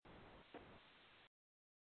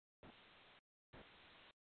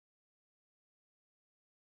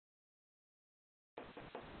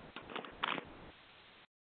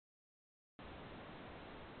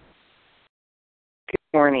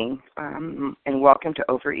Morning, and welcome to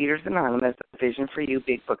Overeaters Anonymous, a Vision for You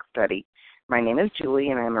Big Book Study. My name is Julie,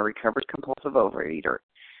 and I'm a recovered compulsive overeater.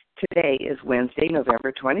 Today is Wednesday,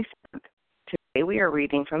 November 27th. Today we are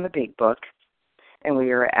reading from the Big Book, and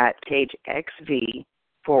we are at page XV,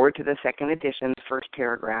 forward to the second edition, first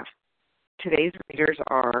paragraph. Today's readers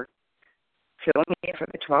are Philomena for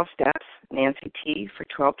the 12 Steps, Nancy T. for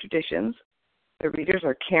 12 Traditions. The readers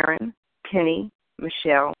are Karen, Penny,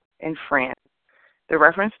 Michelle, and Fran. The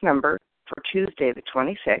reference number for Tuesday the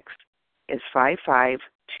 26th is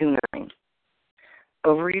 5529.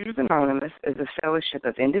 Overeaters Anonymous is a fellowship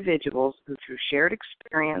of individuals who, through shared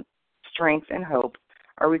experience, strength, and hope,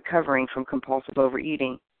 are recovering from compulsive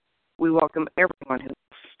overeating. We welcome everyone who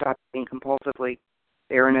stops eating compulsively.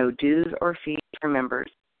 There are no dues or fees for members.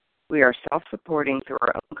 We are self-supporting through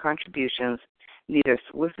our own contributions, neither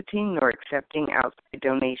soliciting nor accepting outside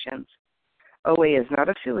donations. OA is not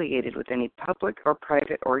affiliated with any public or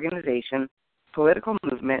private organization, political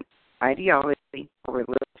movement, ideology, or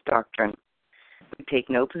religious doctrine. We take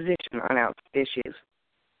no position on outside issues.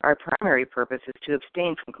 Our primary purpose is to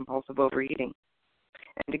abstain from compulsive overeating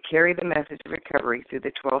and to carry the message of recovery through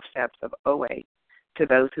the 12 steps of OA to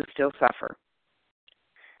those who still suffer.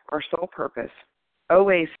 Our sole purpose.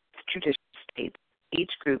 OA's tradition states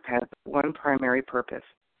each group has one primary purpose: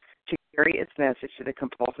 to carry its message to the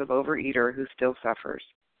compulsive overeater who still suffers.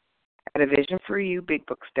 At A Vision for You Big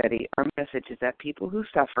Book Study, our message is that people who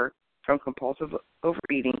suffer from compulsive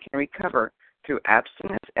overeating can recover through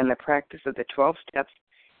abstinence and the practice of the 12 steps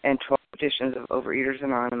and 12 traditions of Overeaters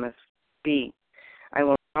Anonymous. B. I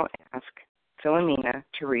will now ask Philomena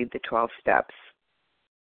to read the 12 steps.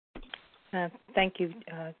 Thank you,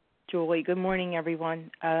 Julie. Good morning,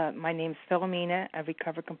 everyone. My name is Philomena, a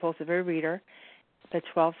recovered compulsive overeater. The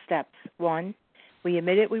 12 steps. 1. We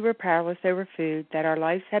admitted we were powerless over food, that our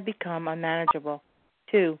lives had become unmanageable.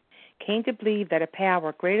 2. Came to believe that a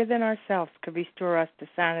power greater than ourselves could restore us to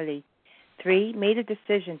sanity. 3. Made a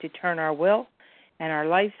decision to turn our will and our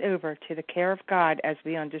lives over to the care of God as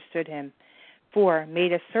we understood Him. 4.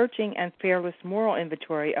 Made a searching and fearless moral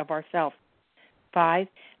inventory of ourselves. 5.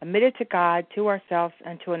 Admitted to God, to ourselves,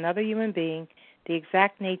 and to another human being the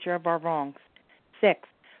exact nature of our wrongs. 6.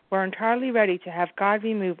 We're entirely ready to have God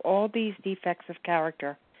remove all these defects of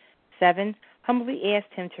character. 7. Humbly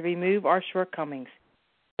asked Him to remove our shortcomings.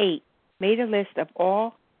 8. Made a list of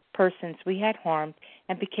all persons we had harmed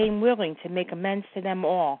and became willing to make amends to them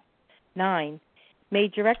all. 9.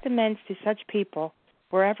 Made direct amends to such people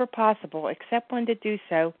wherever possible, except when to do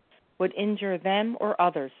so would injure them or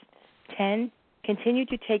others. 10. Continued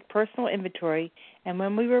to take personal inventory, and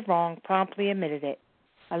when we were wrong, promptly admitted it.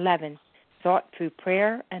 11. Sought through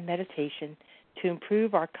prayer and meditation to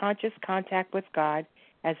improve our conscious contact with God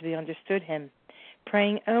as we understood Him,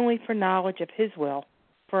 praying only for knowledge of His will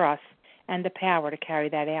for us and the power to carry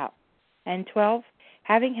that out. And 12.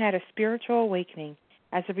 Having had a spiritual awakening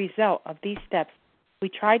as a result of these steps, we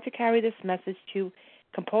tried to carry this message to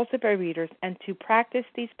compulsive overeaters and to practice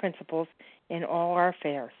these principles in all our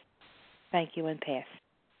affairs. Thank you, and pass.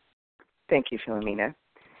 Thank you, Philomena.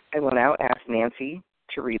 I will now ask Nancy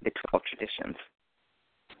to read the 12 traditions.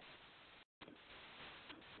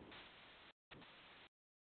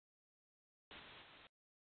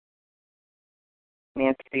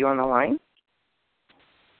 Nancy, are you on the line?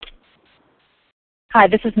 Hi,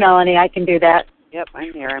 this is Melanie. I can do that. Yep,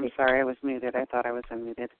 I'm here. I'm sorry I was muted. I thought I was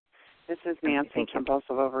unmuted. This is Nancy,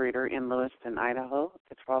 compulsive overeater in Lewiston, Idaho.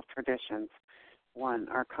 The 12 traditions. 1.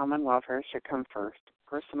 Our common welfare should come first.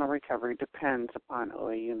 Personal recovery depends upon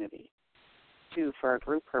OA unity. 2. For our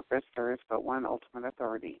group purpose, there is but one ultimate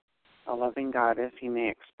authority, a loving God as He may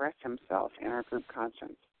express Himself in our group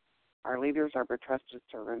conscience. Our leaders are but trusted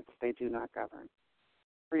servants. They do not govern.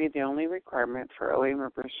 3. The only requirement for OA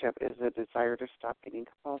membership is a desire to stop eating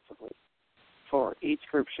compulsively. 4. Each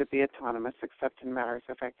group should be autonomous except in matters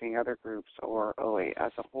affecting other groups or OA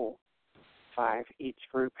as a whole. 5. Each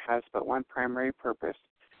group has but one primary purpose,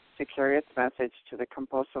 to carry its message to the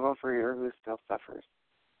compulsive overeater who still suffers.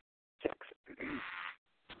 6.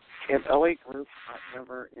 If OA groups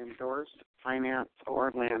ever endorse, finance,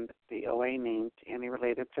 or lend the OA name to any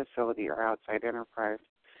related facility or outside enterprise,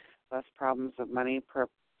 thus problems of money,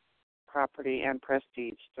 property, and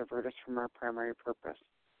prestige divert us from our primary purpose.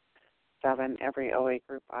 7. Every OA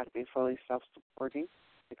group ought to be fully self-supporting,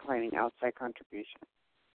 declining outside contribution.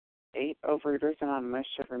 8. Overeaters Anonymous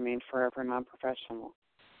should remain forever non-professional,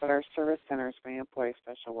 but our service centers may employ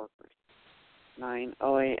special workers. 9.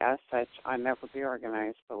 OA as such ought never be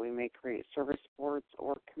organized, but we may create service boards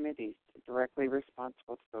or committees directly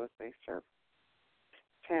responsible to those they serve.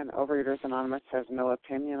 10. Overeaters Anonymous has no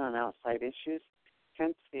opinion on outside issues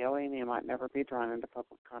 10, the OA ought never be drawn into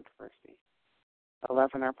public controversy.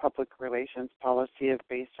 11, our public relations policy is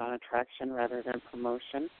based on attraction rather than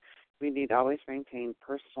promotion. We need always maintain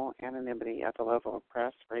personal anonymity at the level of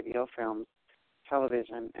press, radio, films,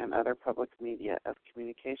 television, and other public media of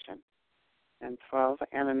communication. And 12,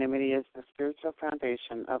 anonymity is the spiritual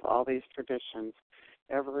foundation of all these traditions,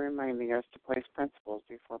 ever reminding us to place principles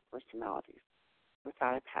before personalities. With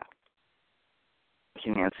that, I pass. Thank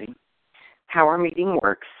you, Nancy. How our meeting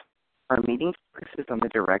works. Our meeting focuses on the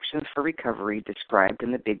directions for recovery described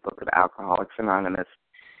in the Big Book of Alcoholics Anonymous.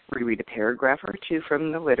 We read a paragraph or two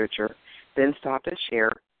from the literature, then stop to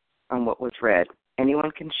share on what was read.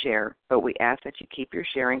 Anyone can share, but we ask that you keep your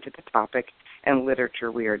sharing to the topic and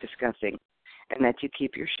literature we are discussing, and that you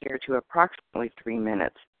keep your share to approximately 3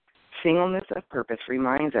 minutes. Singleness of purpose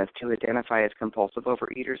reminds us to identify as compulsive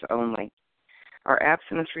overeaters only. Our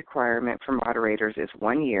abstinence requirement for moderators is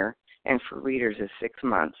 1 year, and for readers is 6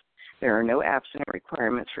 months. There are no abstinent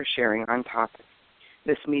requirements for sharing on topic.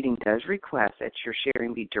 This meeting does request that your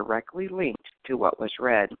sharing be directly linked to what was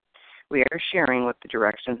read. We are sharing what the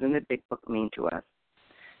directions in the Big Book mean to us.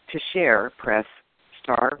 To share, press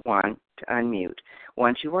star 1 to unmute.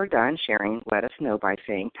 Once you are done sharing, let us know by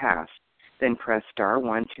saying pass. Then press star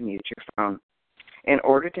 1 to mute your phone. In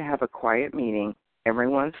order to have a quiet meeting,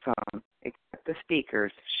 everyone's phone, except the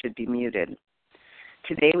speakers, should be muted.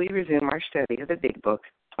 Today we resume our study of the Big Book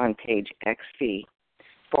on page XV,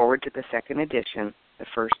 forward to the second edition, the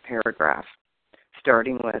first paragraph,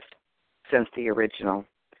 starting with since the original.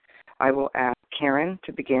 I will ask Karen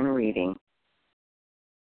to begin reading.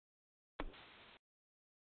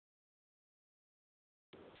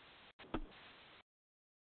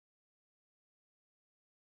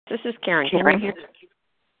 This is Karen. Karen?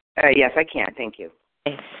 Yes, I can. Thank you.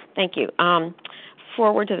 Yes, thank you.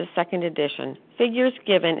 Forward to the second edition. Figures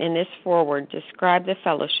given in this forward describe the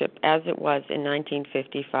fellowship as it was in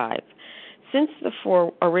 1955. Since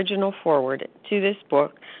the original forward to this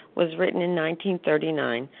book was written in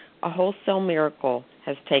 1939, a wholesale miracle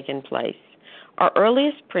has taken place. Our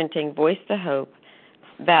earliest printing voiced the hope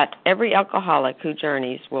that every alcoholic who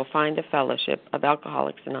journeys will find the fellowship of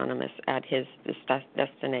Alcoholics Anonymous at his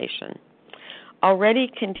destination. Already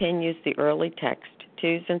continues the early text,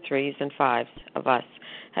 2s and 3s and 5s of us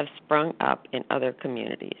have sprung up in other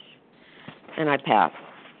communities. And I pass.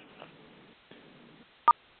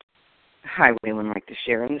 Hi, would anyone like to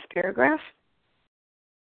share in this paragraph?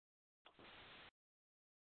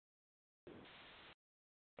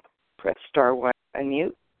 Press star 1 to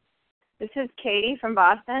unmute. This is Katie from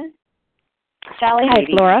Boston. Sally, Hi,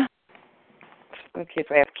 hi, Laura. Okay,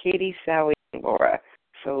 so I have Katie, Sally, and Laura.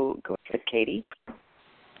 So go ahead, Katie.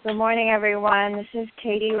 Good morning, everyone. This is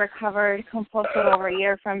Katie, recovered compulsive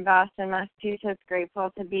overeater from Boston, Massachusetts.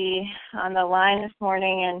 Grateful to be on the line this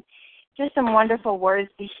morning, and just some wonderful words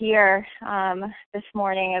to hear this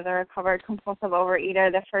morning as a recovered compulsive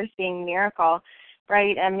overeater, the first being miracle,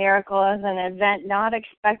 right? A miracle is an event not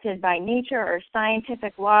expected by nature or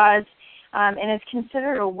scientific laws, and is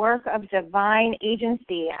considered a work of divine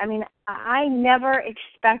agency. I mean, I never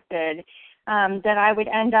expected that I would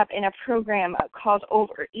end up in a program called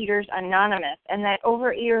Overeaters Anonymous, and that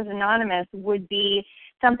Overeaters Anonymous would be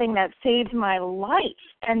something that saved my life,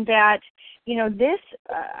 and that, you know, this,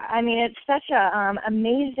 it's such a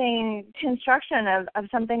amazing construction of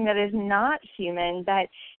something that is not human, that,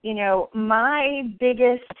 you know, my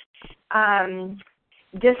biggest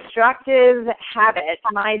destructive habit,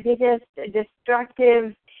 my biggest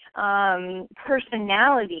destructive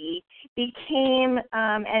personality became,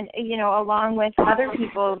 along with other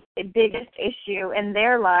people's biggest issue in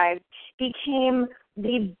their lives, became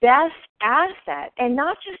the best asset, and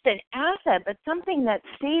not just an asset, but something that's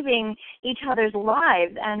saving each other's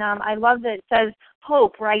lives. And I love that it says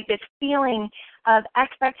hope, right? This feeling of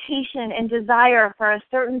expectation and desire for a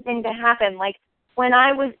certain thing to happen. Like, when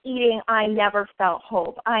I was eating, I never felt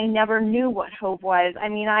hope. I never knew what hope was. I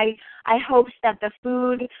mean, I hoped that the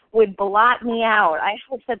food would blot me out. I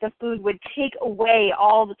hoped that the food would take away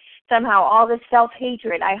all the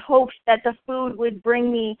self-hatred. I hoped that the food would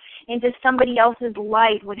bring me into somebody else's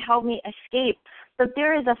light, would help me escape. But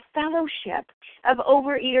there is a fellowship of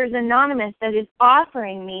Overeaters Anonymous that is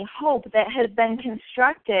offering me hope that has been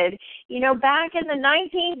constructed, back in the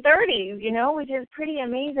 1930s, which is pretty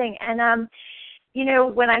amazing. And,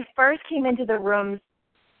 when I first came into the rooms,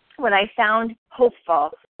 what I found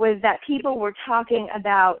hopeful was that people were talking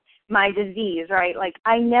about my disease, right? Like,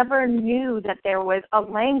 I never knew that there was a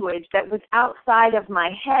language that was outside of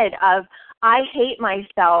my head of I hate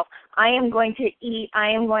myself. I am going to eat. I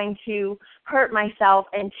am going to hurt myself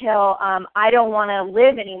until I don't want to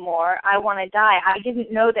live anymore. I want to die. I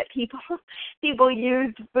didn't know that people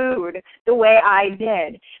used food the way I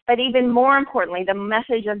did. But even more importantly, the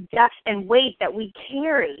message of depth and weight that we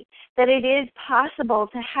carry, that it is possible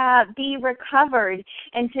to be recovered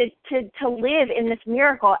and to live in this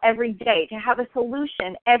miracle every day, to have a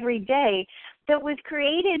solution every day that was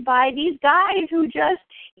created by these guys who just,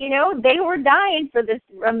 they were dying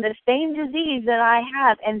from the same disease that I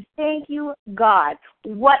have. And thank you, God.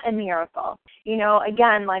 What a miracle.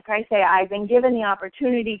 Again, like I say, I've been given the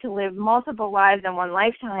opportunity to live multiple lives in one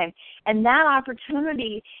lifetime. And that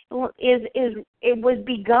opportunity it was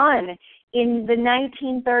begun in the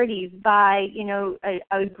 1930s by,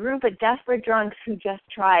 a group of desperate drunks who just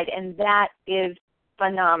tried. And that is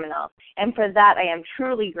phenomenal. And for that, I am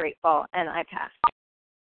truly grateful, and I pass.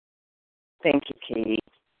 Thank you, Katie.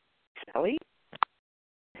 Sally?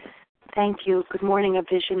 Thank you. Good morning, A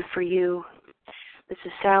Vision for You. This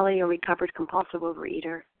is Sally, a recovered compulsive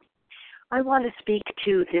overeater. I want to speak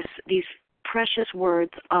to these precious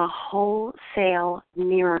words, a wholesale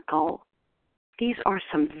miracle. These are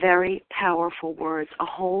some very powerful words, a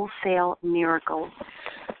wholesale miracle.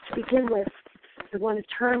 To begin with, I want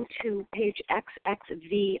to turn to page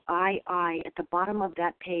XXVII at the bottom of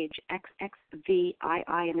that page,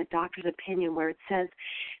 XXVII in the doctor's opinion, where it says,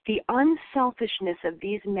 the unselfishness of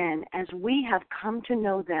these men as we have come to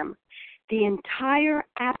know them, the entire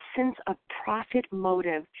absence of profit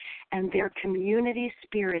motive and their community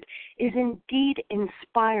spirit is indeed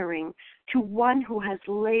inspiring to one who has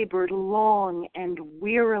labored long and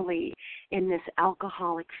wearily in this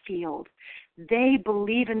alcoholic field. They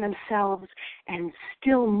believe in themselves and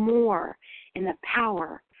still more in the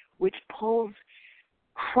power which pulls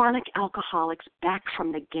chronic alcoholics back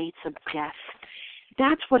from the gates of death.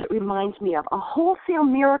 That's what it reminds me of, a wholesale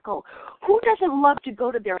miracle. Who doesn't love to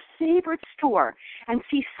go to their favorite store and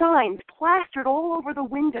see signs plastered all over the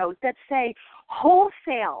windows that say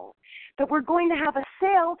wholesale, that we're going to have a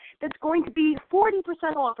sale that's going to be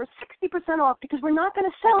 40% off or 60% off because we're not going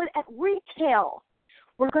to sell it at retail.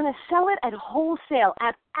 We're going to sell it at wholesale,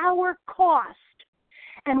 at our cost.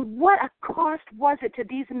 And what a cost was it to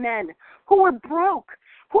these men who were broke,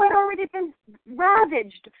 who had already been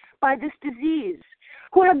ravaged by this disease,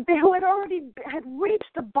 who had already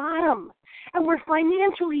reached the bottom and were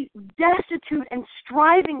financially destitute and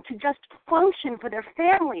striving to just function for their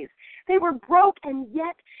families. They were broke, and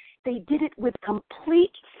yet they did it with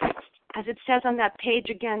complete, as it says on that page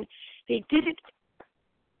again, they did it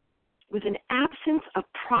with an absence of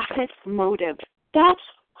profit motive. That's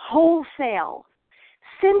wholesale.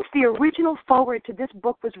 Since the original foreword to this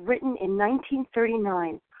book was written in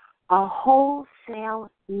 1939, a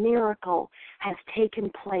wholesale miracle has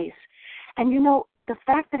taken place. And the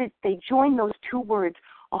fact that they join those two words,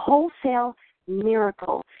 a wholesale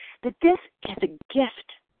miracle, that this is a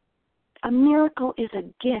gift. A miracle is a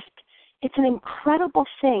gift. It's an incredible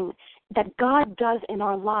thing that God does in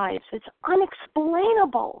our lives. It's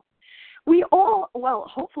unexplainable. We all,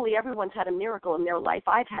 hopefully everyone's had a miracle in their life.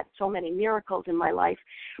 I've had so many miracles in my life.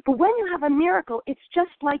 But when you have a miracle, it's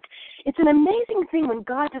just like, it's an amazing thing when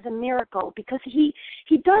God does a miracle, because he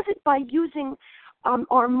does it by using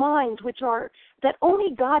our minds, which are, that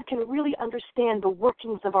only God can really understand the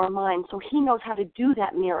workings of our minds. So he knows how to do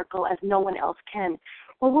that miracle as no one else can.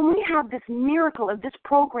 Well, when we have this miracle of this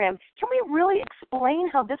program, can we really explain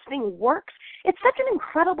how this thing works? It's such an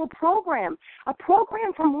incredible program, a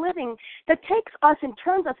program from living that takes us and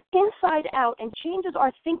turns us inside out and changes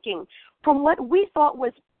our thinking from what we thought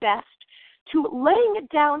was best to laying it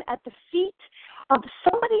down at the feet of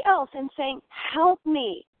somebody else and saying, help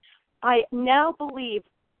me. I now believe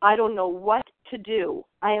I don't know what to do.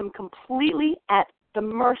 I am completely at the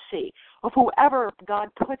mercy of whoever God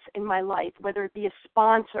puts in my life, whether it be a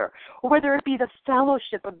sponsor or whether it be the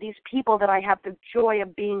fellowship of these people that I have the joy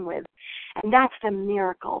of being with. And that's the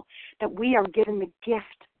miracle, that we are given the gift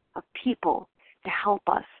of people to help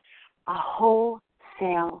us. A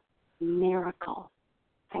wholesale miracle.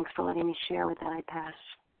 Thanks for letting me share. With that, I pass.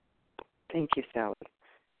 Thank you, Sally.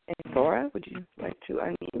 And Laura, would you like to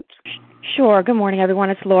unmute? Sure. Good morning, everyone.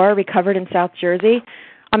 It's Laura, recovered in South Jersey.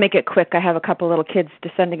 I'll make it quick. I have a couple little kids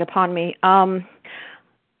descending upon me.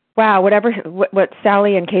 Wow, what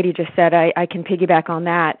Sally and Katie just said, I can piggyback on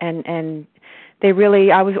that. And they really,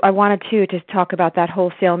 I wanted to talk about that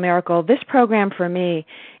wholesale miracle. This program for me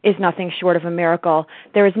is nothing short of a miracle.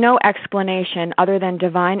 There is no explanation other than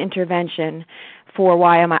divine intervention for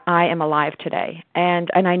why I am alive today. And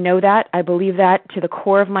I know that. I believe that to the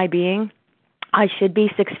core of my being. I should be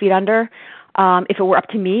 6 feet under. If it were up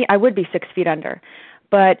to me, I would be 6 feet under.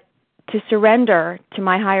 But to surrender to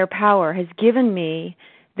my higher power has given me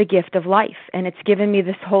the gift of life, and it's given me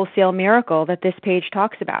this wholesale miracle that this page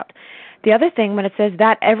talks about. The other thing, when it says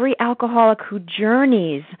that every alcoholic who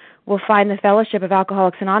journeys will find the fellowship of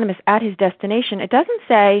Alcoholics Anonymous at his destination, it doesn't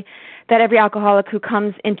say that every alcoholic who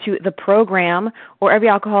comes into the program or every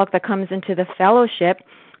alcoholic that comes into the fellowship.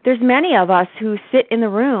 There's many of us who sit in the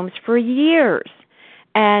rooms for years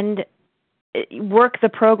and work the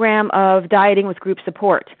program of dieting with group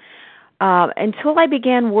support. Until I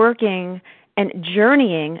began working and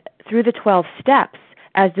journeying through the 12 steps,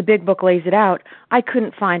 as the big book lays it out, I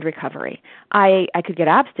couldn't find recovery. I could get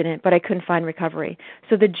abstinent, but I couldn't find recovery.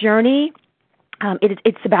 So the journey,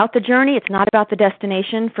 it's about the journey. It's not about the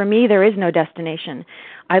destination. For me, there is no destination.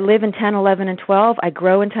 I live in 10, 11, and 12. I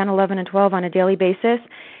grow in 10, 11, and 12 on a daily basis,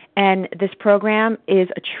 and this program is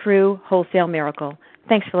a true wholesale miracle.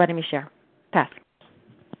 Thanks for letting me share. Pass.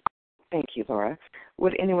 Thank you, Laura.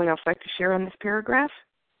 Would anyone else like to share on this paragraph?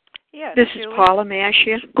 Yes. This is Paula. May I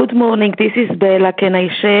share? Good morning. This is Bella. Can I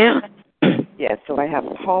share? Yes, so I have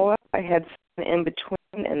Paula, I had someone in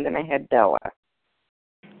between, and then I had Bella.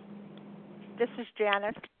 This is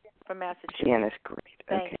Janice from Massachusetts. Janice, great.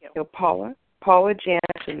 Thank you. So Paula,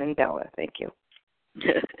 Janice, and then Bella. Thank you.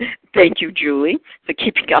 Thank you, Julie, for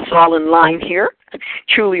keeping us all in line here.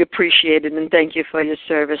 Truly appreciate it, and thank you for your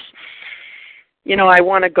service. You know, I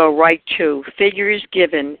want to go right to figures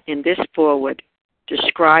given in this forward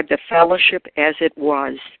describe the fellowship as it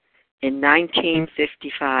was in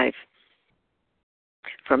 1955.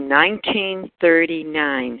 From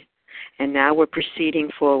 1939, and now we're proceeding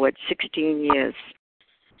forward 16 years.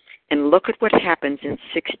 And look at what happens in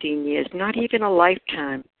 16 years, not even a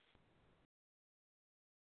lifetime.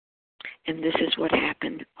 And this is what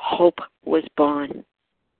happened. Hope was born.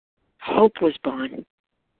 Hope was born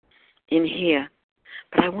in here.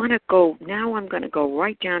 But I want to go, now I'm going to go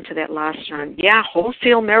right down to that last one. Yeah,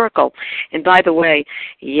 wholesale miracle. And by the way,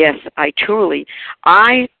 yes,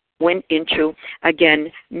 I went into,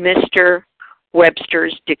 again, Mr.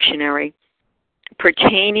 Webster's dictionary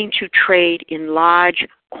pertaining to trade in large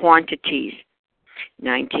quantities,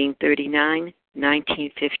 1939,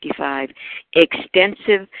 1955,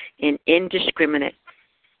 extensive and indiscriminate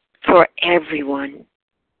for everyone.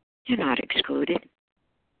 You're not excluded.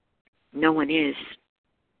 No one is.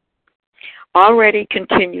 Already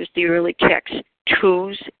continues the early text,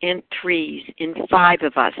 2s and 3s in 5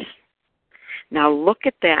 of us. Now look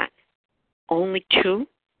at that. Only 2,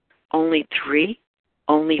 only 3,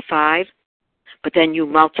 only 5. But then you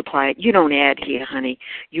multiply it. You don't add here, honey.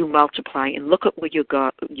 You multiply, and look at where you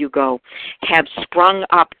go. Have sprung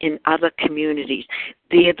up in other communities.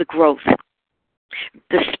 They're the growth.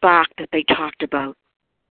 The spark that they talked about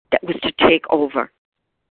that was to take over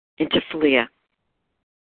and to flare.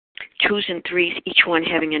 2s and 3s, each one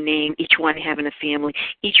having a name, each one having a family,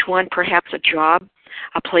 each one perhaps a job,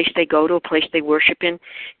 a place they go to, a place they worship in.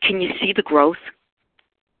 Can you see the growth?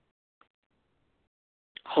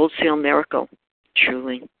 Wholesale miracle,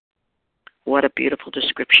 truly. What a beautiful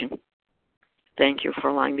description. Thank you for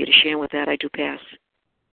allowing me to share. With that, I do pass.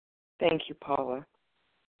 Thank you, Paula.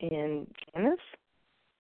 And Janice?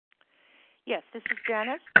 Yes, this is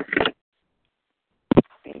Janice.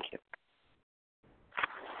 Thank you.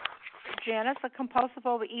 Janice, a compulsive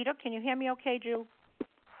overeater. Can you hear me okay, Jill?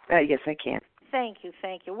 Yes, I can. Thank you.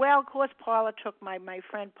 Well, of course, Paula took my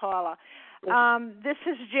friend Paula. This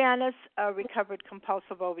is Janice, a recovered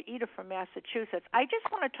compulsive overeater from Massachusetts. I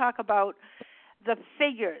just want to talk about the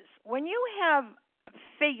figures. When you have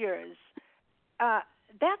figures,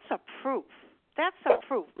 that's a proof.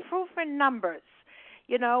 Proof in numbers.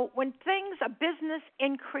 You know, when a business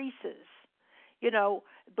increases, you know,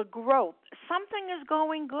 the growth, something is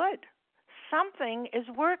going good. Something is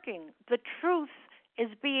working. The truth is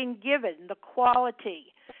being given, the quality.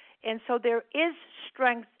 And so there is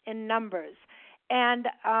strength in numbers. And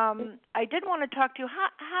I did want to talk to you,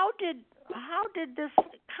 how did this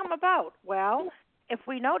come about? Well, if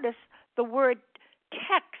we notice the word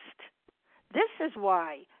text, this is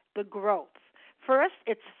why the growth. First,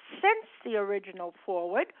 it's since the original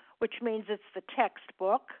forward, which means it's the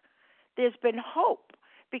textbook. There's been hope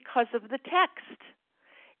because of the text,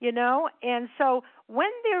 you know. And so when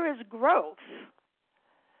there is growth,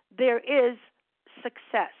 there is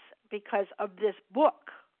success because of this book,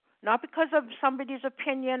 not because of somebody's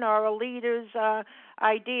opinion or a leader's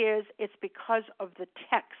ideas. It's because of the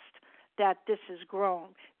text that this has grown,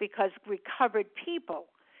 because recovered people,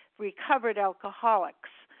 recovered alcoholics,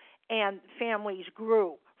 and families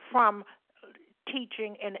grew from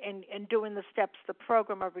teaching and doing the steps, the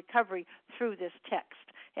program of recovery through this text.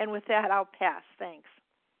 And with that, I'll pass. Thanks.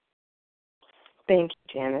 Thank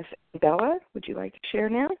you, Janice. Bella, would you like to share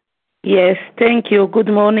now? Yes, thank you. Good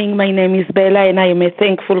morning. My name is Bella, and I am a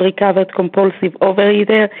thankful recovered compulsive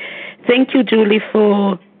overeater. Thank you, Julie,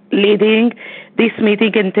 for leading this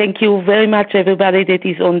meeting, and thank you very much, everybody that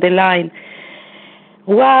is on the line.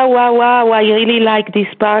 Wow. I really like this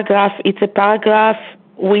paragraph. It's a paragraph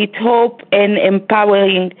with hope and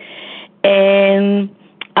empowering, and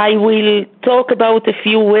I will talk about a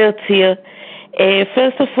few words here.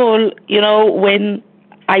 First of all, when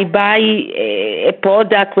I buy a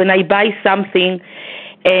product, when I buy something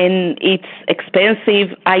and it's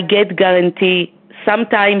expensive, I get guarantee.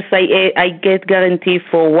 Sometimes I get guarantee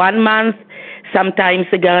for 1 month, sometimes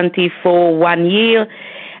a guarantee for 1 year.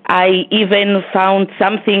 I even found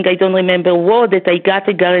something, I don't remember what, that I got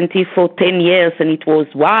a guarantee for 10 years, and it was,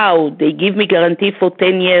 wow, they give me guarantee for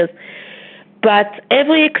 10 years. But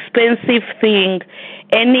every expensive thing,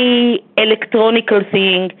 any electronical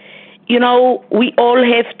thing, we all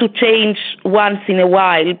have to change once in a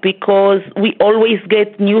while because we always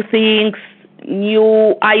get new things,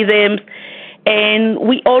 new items, and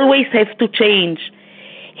we always have to change.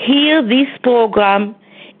 Here, this program,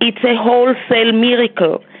 it's a wholesale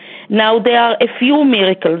miracle. Now, there are a few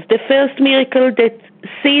miracles. The first miracle that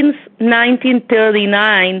since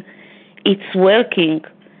 1939, it's working.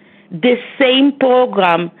 The same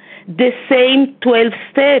program, the same 12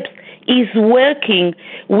 steps is working.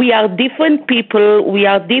 We are different people. We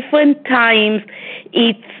are different times.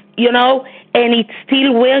 It's, and it's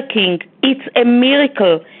still working. It's a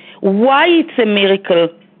miracle. Why it's a miracle?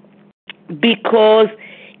 Because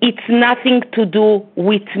it's nothing to do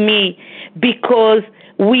with me. Because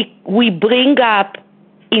we bring up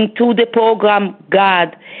into the program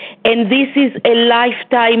God. And this is a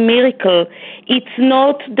lifetime miracle. It's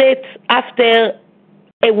not that after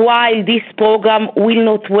a while this program will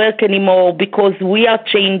not work anymore because we are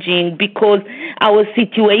changing, because our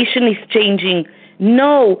situation is changing.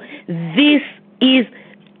 No, this is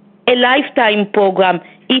a lifetime program.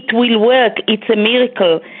 It will work. It's a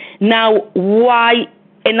miracle. Now, why?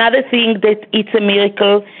 Another thing that it's a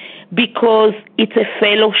miracle, because it's a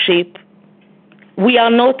fellowship. We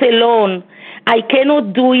are not alone. I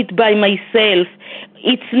cannot do it by myself.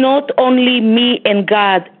 It's not only me and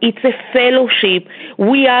God. It's a fellowship.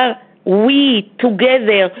 We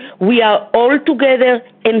together. We are all together,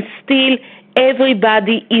 and still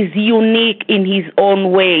everybody is unique in his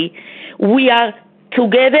own way. We are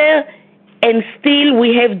together, and still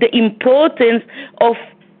we have the importance of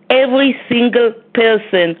every single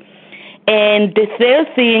person. And the third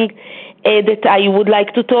thing that I would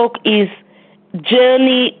like to talk is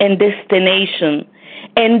journey and destination.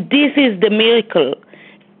 And this is the miracle.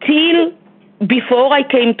 Till before I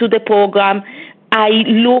came to the program, I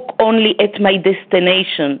look only at my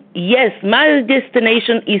destination. Yes, my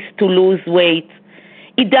destination is to lose weight.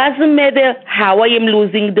 It doesn't matter how I am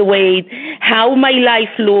losing the weight, how my life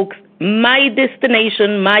looks. My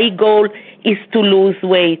destination, my goal is to lose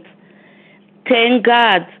weight. Thank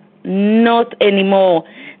God, not anymore.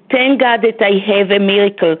 Thank God that I have a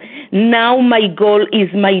miracle. Now my goal is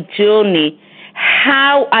my journey,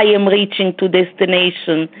 how I am reaching to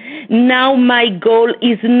destination. Now my goal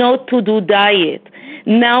is not to do diet.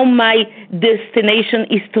 Now my destination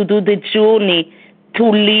is to do the journey, to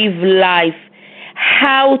live life,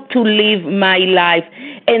 how to live my life.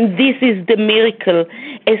 And this is the miracle.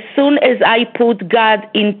 As soon as I put God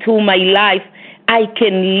into my life, I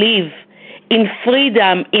can live in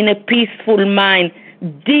freedom, in a peaceful mind.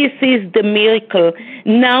 This is the miracle.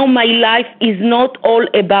 Now my life is not all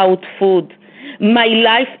about food. My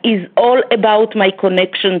life is all about my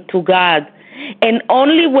connection to God. And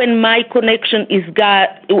only when my connection with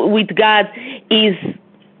God is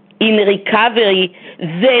in recovery,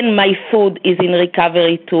 then my food is in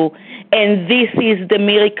recovery too. And this is the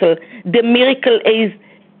miracle. The miracle is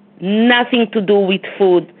nothing to do with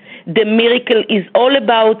food. The miracle is all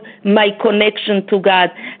about my connection to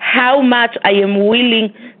God, how much I am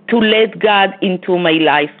willing to let God into my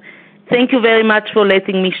life. Thank you very much for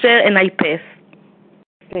letting me share, and I pass.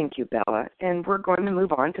 Thank you, Bella. And we're going to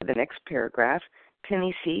move on to the next paragraph.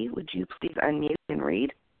 Penny C., would you please unmute and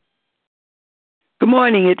read? Good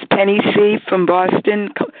morning. It's Penny C. from Boston,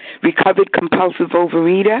 recovered compulsive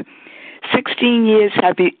overeater. 16 years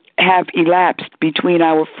have elapsed between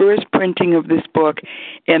our first printing of this book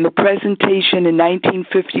and the presentation in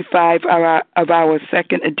 1955 of our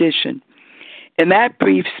second edition. In that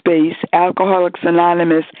brief space, Alcoholics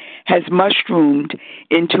Anonymous has mushroomed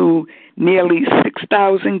into nearly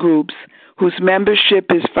 6,000 groups whose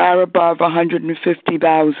membership is far above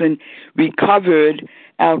 150,000 recovered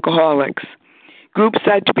alcoholics. Groups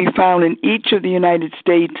are to be found in each of the United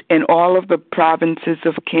States and all of the provinces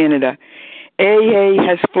of Canada. AA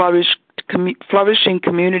has flourishing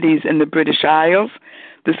communities in the British Isles,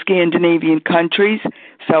 the Scandinavian countries,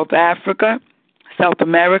 South Africa, South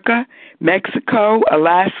America, Mexico,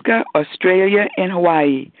 Alaska, Australia, and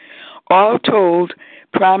Hawaii. All told,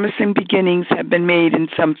 promising beginnings have been made in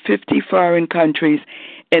some 50 foreign countries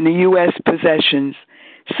and the U.S. possessions.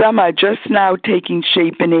 Some are just now taking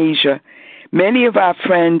shape in Asia. Many of our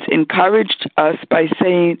friends encouraged us by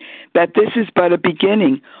saying that this is but a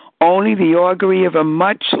beginning, only the augury of a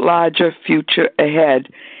much larger future ahead.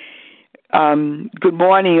 Good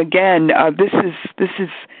morning again. This is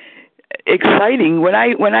exciting. When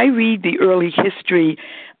I read the early history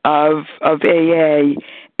of AA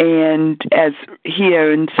and as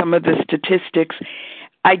here in some of the statistics,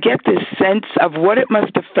 I get this sense of what it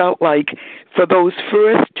must have felt like for those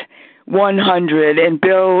first 100, and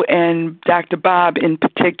Bill and Dr. Bob in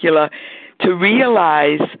particular, to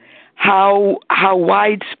realize how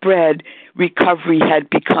widespread recovery had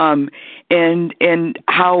become and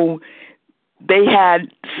how they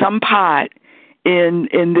had some part in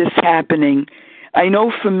this happening. I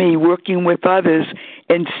know for me, working with others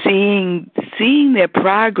and seeing their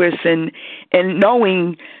progress and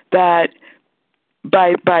knowing that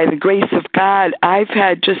by the grace of God, I've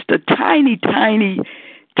had just a tiny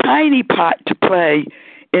part to play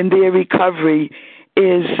in their recovery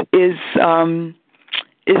is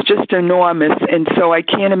just enormous. And so I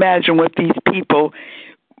can't imagine what these people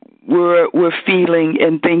were feeling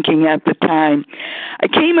and thinking at the time. I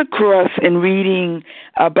came across in reading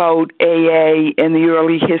about AA and the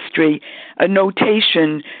early history a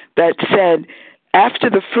notation that said, after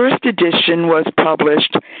the first edition was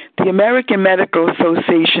published, the American Medical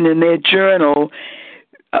Association in their journal,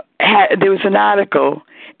 there was an article,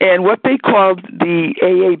 and what they called the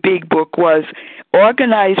AA Big Book was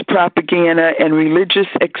Organized Propaganda and Religious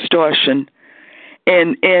Extortion.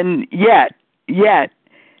 And yet,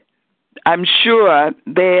 I'm sure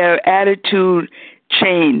their attitude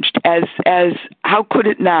changed as how could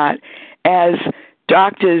it not, as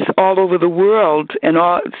doctors all over the world and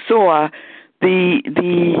all saw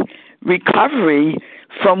the recovery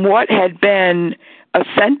from what had been a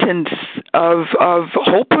sentence of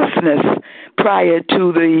hopelessness prior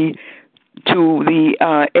to the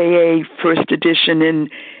AA first edition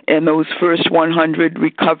and those first 100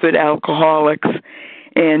 recovered alcoholics.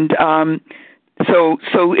 And so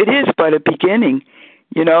it is but a beginning,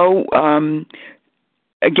 you know.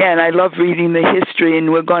 Again, I love reading the history,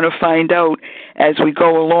 and we're going to find out as we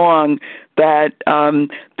go along that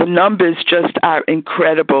the numbers just are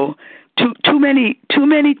incredible. Too many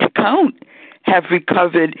to count have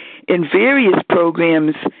recovered in various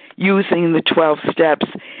programs using the 12 steps,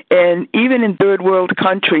 and even in third world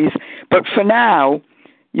countries. But for now,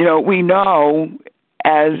 you know, we know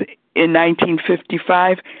as in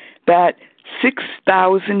 1955 that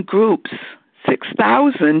 6,000 groups,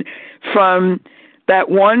 6,000 from that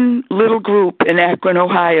one little group in Akron,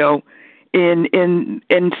 Ohio, in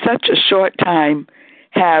such a short time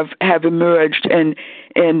have emerged, and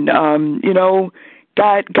you know,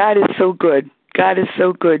 God is so good. God is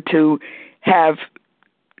so good to have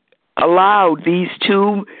allowed these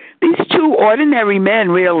two ordinary men,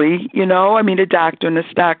 really, you know, I mean, a doctor and a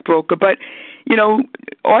stockbroker, but you know,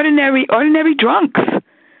 ordinary drunks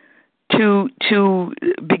to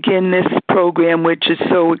begin this program, which is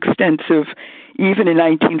so extensive, even in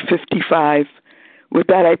 1955. With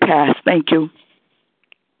that, I pass. Thank you.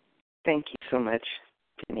 Thank you so much,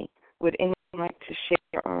 Jenny. Would anyone like to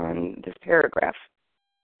share on this paragraph?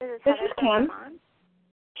 This is Kim.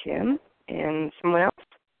 Kim, and someone else?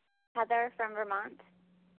 Heather from Vermont.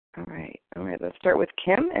 All right. Let's start with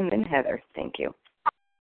Kim and then Heather. Thank you.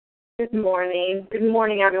 Good morning. Good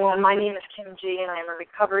morning, everyone. My name is Kim G., and I'm a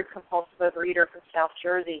recovered compulsive overeater from South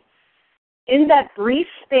Jersey. In that brief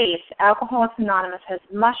space, Alcoholics Anonymous has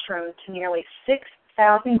mushroomed to nearly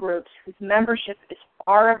 6,000 groups whose membership is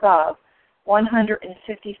far above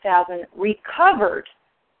 150,000 recovered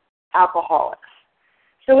alcoholics.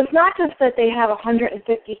 So it's not just that they have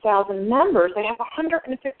 150,000 members, they have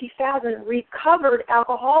 150,000 recovered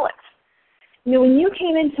alcoholics. You know, when you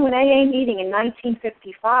came into an AA meeting in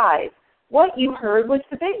 1955, what you heard was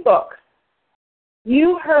the Big Book.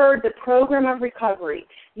 You heard the program of recovery.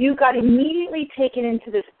 You got immediately taken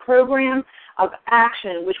into this program of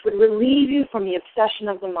action, which would relieve you from the obsession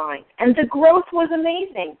of the mind. And the growth was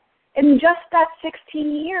amazing in just that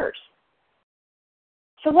 16 years.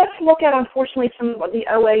 So let's look at, unfortunately, some of the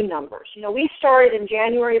OA numbers. You know, we started in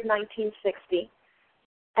January of 1960.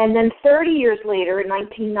 And then 30 years later, in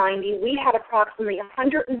 1990, we had approximately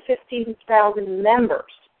 115,000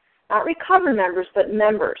 members, not recovered members, but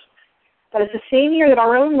members. That is the same year that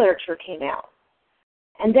our own literature came out.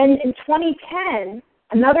 And then in 2010,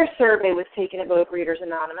 another survey was taken of Overeaters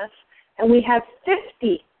Anonymous, and we had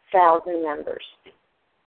 50,000 members.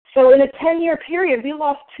 So in a 10-year period, we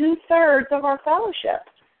lost 2/3 of our fellowship.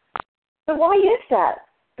 So why is that?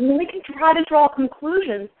 I mean, we can try to draw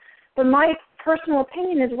conclusions, but my personal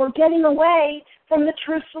opinion is we're getting away from the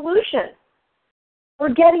true solution.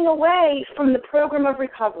 We're getting away from the program of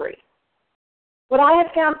recovery. What I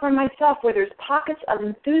have found for myself, where there's pockets of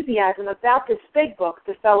enthusiasm about this big book,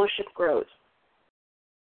 the fellowship grows.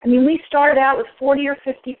 I mean, we started out with 40 or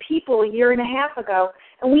 50 people a year and a half ago,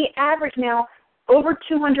 and we average now over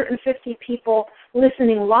 250 people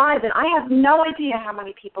listening live, and I have no idea how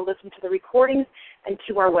many people listen to the recordings and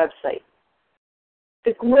to our website.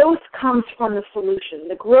 The growth comes from the solution.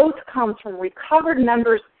 The growth comes from recovered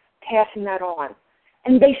members passing that on.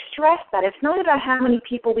 And they stress that. It's not about how many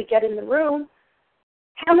people we get in the room.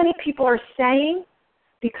 How many people are saying,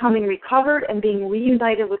 becoming recovered, and being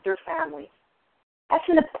reunited with their families. That's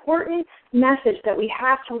an important message that we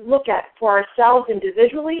have to look at for ourselves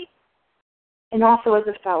individually and also as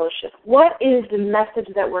a fellowship. What is the message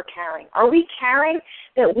that we're carrying? Are we carrying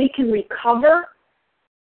that we can recover?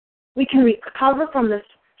 We can recover from this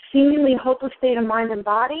seemingly hopeless state of mind and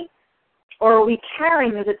body? Or are we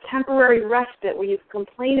carrying as a temporary respite where you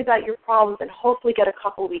complain about your problems and hopefully get a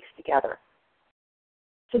couple weeks together?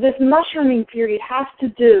 So this mushrooming period has to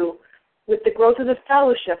do with the growth of the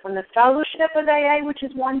fellowship. When the fellowship of AA, which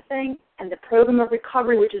is one thing, and the program of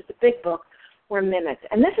recovery, which is the big book, were mimicked.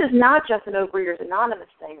 And this is not just an Overeaters Anonymous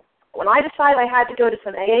thing. When I decided I had to go to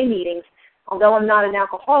some AA meetings, although I'm not an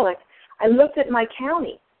alcoholic, I looked at my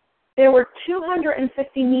county. There were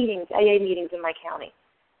 250 meetings, AA meetings in my county.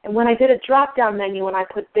 And when I did a drop-down menu and I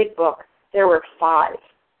put big book, there were 5.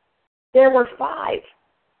 There were 5.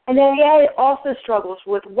 And AA also struggles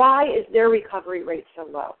with why is their recovery rate so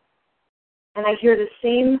low. And I hear the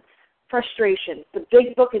same frustration. The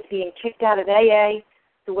big book is being kicked out of AA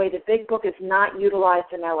the way the big book is not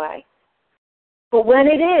utilized in OA. But when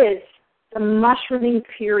it is, the mushrooming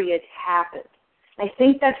period happens. And I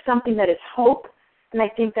think that's something that is hope, and I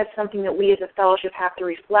think that's something that we as a fellowship have to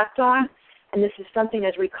reflect on, and this is something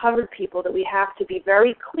as recovered people that we have to be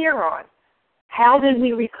very clear on. How did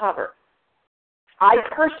we recover? I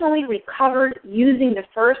personally recovered using the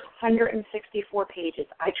first 164 pages.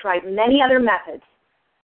 I tried many other methods,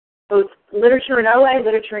 both literature in OA,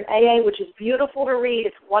 literature in AA, which is beautiful to read.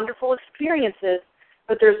 It's wonderful experiences,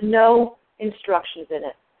 but there's no instructions in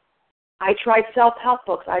it. I tried self-help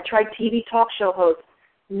books. I tried TV talk show hosts.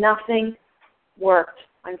 Nothing worked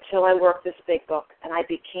until I worked this big book, and I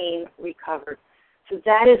became recovered. So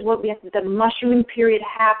that is what we have to, the mushrooming period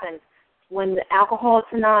happened when the Alcoholics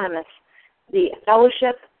Anonymous, the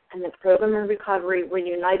fellowship, and the program of recovery were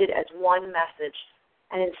united as one message.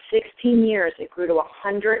 And in 16 years, it grew to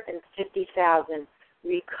 150,000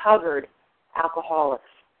 recovered alcoholics.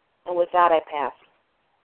 And with that, I pass.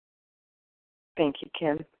 Thank you,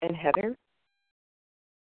 Kim. And Heather?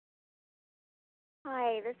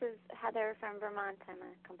 Hi, this is Heather from Vermont. I'm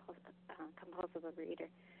a compulsive overeater.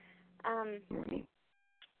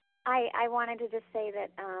 I wanted to just say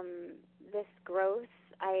that this growth,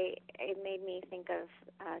 it made me think of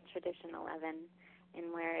Tradition 11,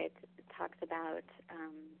 in where it talks about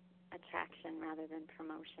attraction rather than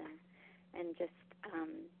promotion, and just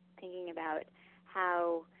thinking about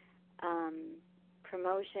how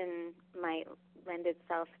promotion might lend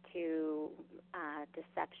itself to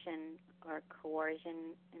deception or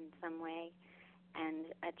coercion in some way, and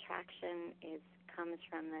attraction comes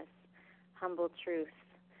from this humble truth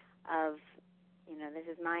of, this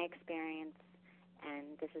is my experience, and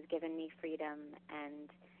this has given me freedom,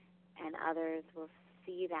 and others will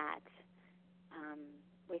see that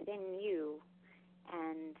within you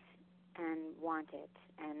and want it,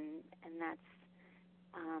 and that's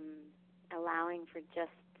allowing for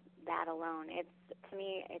just that alone. To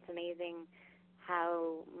me, it's amazing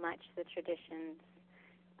how much the traditions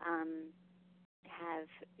have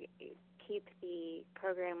keep the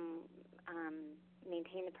program,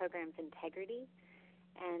 maintain the program's integrity,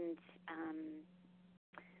 and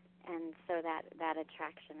so that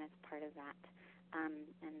attraction is part of that.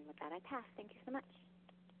 And with that, I pass. Thank you so much.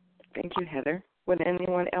 Thank you, Heather. Would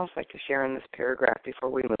anyone else like to share in this paragraph before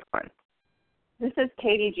we move on? This is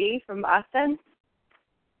Katie G. from Boston.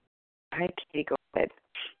 Hi, Katie. Go ahead.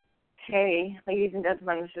 Hey, ladies and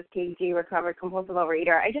gentlemen, this is Katie G., recovered compulsive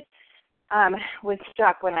overeater. I just was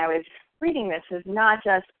struck when I was reading this is not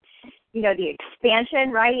just the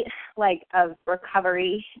expansion, right, like of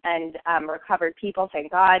recovery and recovered people,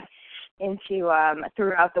 thank God, into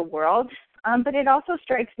throughout the world. But it also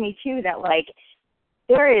strikes me too that like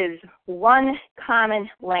there is one common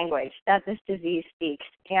language that this disease speaks,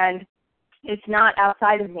 and it's not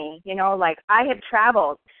outside of me. Like I have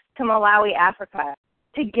traveled to Malawi, Africa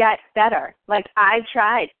to get better. Like I've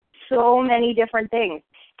tried so many different things,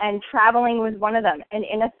 and traveling was one of them. And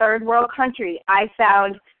in a third world country, I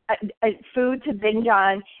found food to binge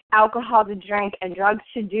on, alcohol to drink, and drugs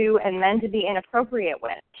to do, and men to be inappropriate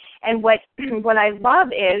with. And what I love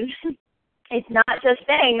is it's not just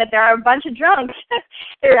saying that there are a bunch of drunks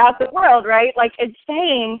throughout the world, right? Like it's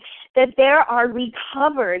saying that there are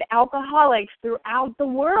recovered alcoholics throughout the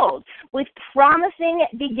world with promising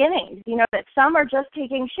beginnings, that some are just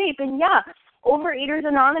taking shape. And yeah, Overeaters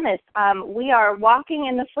Anonymous, we are walking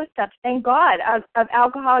in the footsteps, thank God, of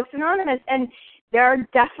Alcoholics Anonymous. And there are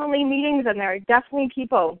definitely meetings and there are definitely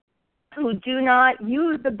people who do not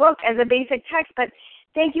use the book as a basic text, but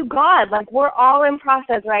thank you, God. Like, we're all in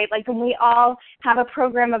process, right? Like, and we all have a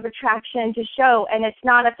program of attraction to show, and it's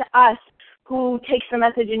not up to us who takes the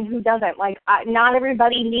message and who doesn't. Like, not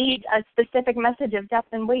everybody needs a specific message of depth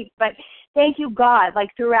and weight, but thank you, God. Like,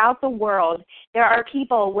 throughout the world, there are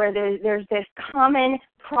people where there's this common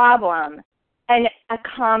problem and a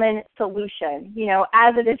common solution,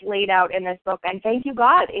 as it is laid out in this book. And thank you,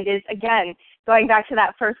 God. It is, again, going back to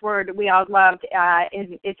that first word we all loved,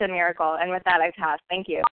 it's a miracle. And with that, I pass. Thank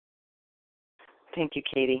you. Thank you,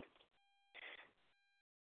 Katie.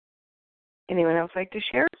 Anyone else like to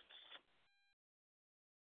share?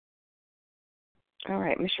 All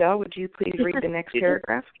right, Michelle, would you please read the next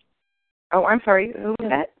paragraph? Oh, I'm sorry. Who was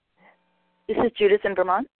that? This is Judith in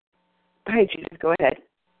Vermont. Hi, Judith. Go ahead.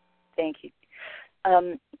 Thank you.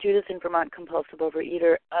 Judith in Vermont, compulsive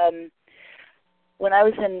overeater. When I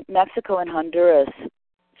was in Mexico and Honduras,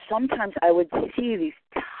 sometimes I would see these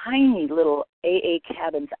tiny little AA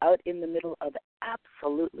cabins out in the middle of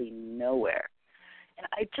absolutely nowhere. And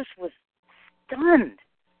I just was stunned,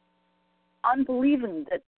 unbelieving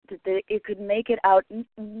that it could make it out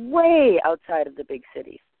way outside of the big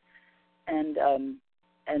cities. And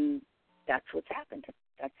that's what's happened.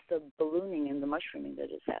 That's the ballooning and the mushrooming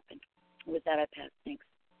that has happened. With that, I pass. Thanks.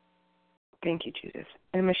 Thank you, Judith.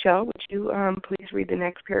 And Michelle, would you please read the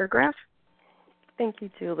next paragraph? Thank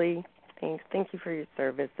you, Julie. Thanks. Thank you for your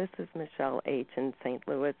service. This is Michelle H. in St.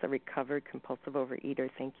 Louis, a recovered compulsive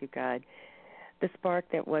overeater. Thank you, God. The spark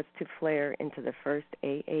that was to flare into the first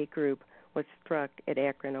AA group was struck at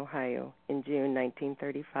Akron, Ohio in June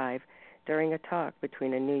 1935 during a talk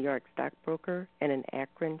between a New York stockbroker and an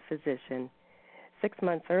Akron physician. 6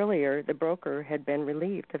 months earlier, the broker had been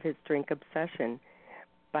relieved of his drink obsession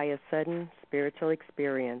by a sudden spiritual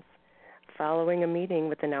experience following a meeting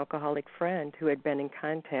with an alcoholic friend who had been in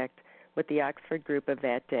contact with the Oxford group of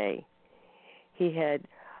that day. He had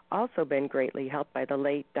also been greatly helped by the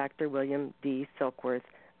late Dr. William D. Silkworth,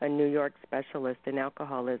 a New York specialist in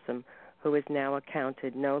alcoholism who is now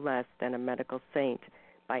accounted no less than a medical saint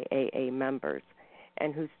by AA members,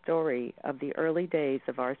 and whose story of the early days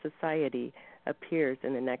of our society appears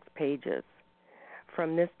in the next pages.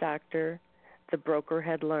 From this doctor, the broker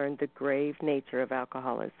had learned the grave nature of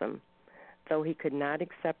alcoholism. Though he could not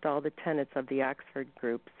accept all the tenets of the Oxford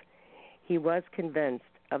groups, he was convinced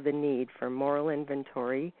of the need for moral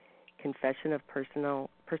inventory, confession of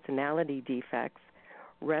personality defects,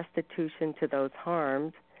 restitution to those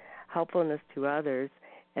harmed, helpfulness to others,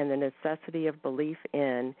 and the necessity of belief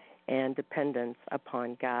in and dependence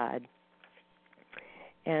upon God.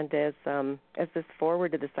 And as this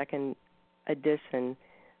forward to the second edition,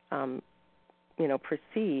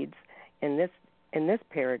 proceeds in this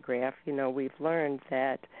paragraph, we've learned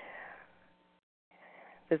that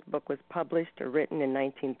this book was published or written in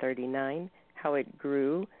 1939, how it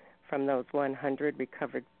grew from those 100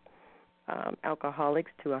 recovered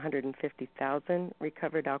alcoholics to 150,000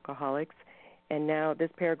 recovered alcoholics. And now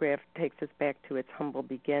this paragraph takes us back to its humble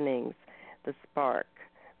beginnings, the spark,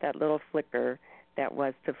 that little flicker that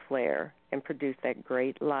was to flare and produce that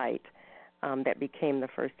great light that became the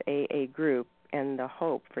first AA group and the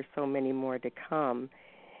hope for so many more to come.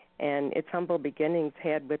 And its humble beginnings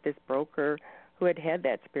had with this broker who had had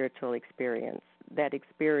that spiritual experience, that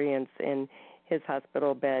experience in his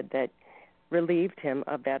hospital bed that relieved him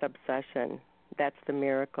of that obsession. That's the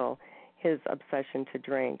miracle. His obsession to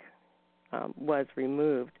drink was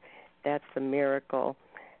removed. That's the miracle.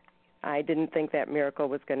 I didn't think that miracle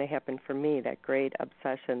was going to happen for me, that great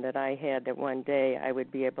obsession that I had, that one day I would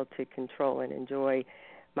be able to control and enjoy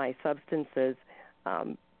my substances.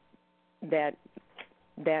 That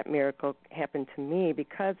that miracle happened to me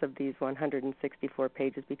because of these 164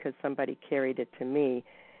 pages, because somebody carried it to me.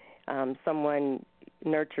 Someone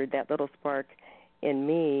nurtured that little spark in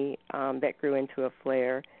me that grew into a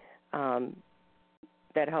flare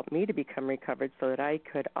that helped me to become recovered so that I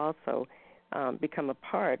could also become a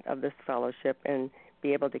part of this fellowship and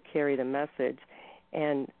be able to carry the message.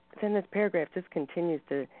 And then this paragraph just continues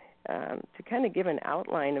to kind of give an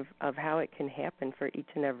outline of how it can happen for each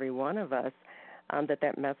and every one of us,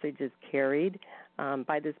 that message is carried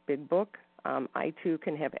by this big book. I, too,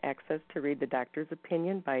 can have access to read The Doctor's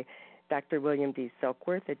Opinion by Dr. William D.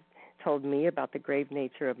 Silkworth. It told me about the grave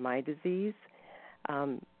nature of my disease.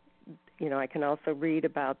 I can also read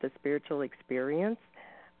about the spiritual experience.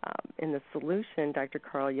 In The Solution, Dr.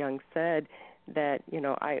 Carl Jung said that,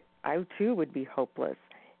 I too would be hopeless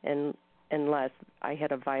unless I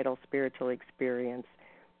had a vital spiritual experience.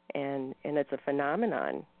 And it's a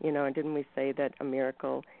phenomenon, and didn't we say that a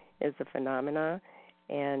miracle is a phenomena?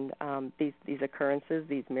 And these occurrences,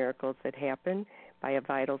 these miracles that happen by a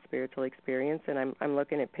vital spiritual experience, and I'm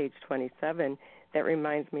looking at page 27, that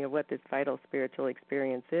reminds me of what this vital spiritual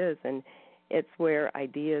experience is, and it's where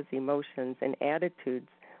ideas, emotions, and attitudes,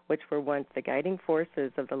 which were once the guiding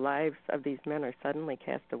forces of the lives of these men, are suddenly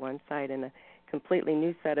cast to one side, and a completely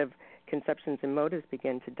new set of conceptions and motives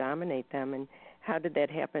begin to dominate them. And how did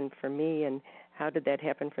that happen for me, and how did that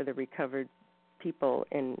happen for the recovered people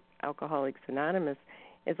in Alcoholics Anonymous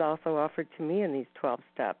is also offered to me in these 12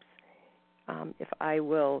 steps. If I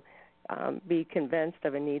will be convinced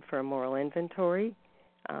of a need for a moral inventory,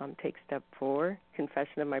 take step 4,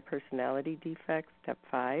 confession of my personality defects, step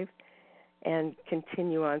 5, and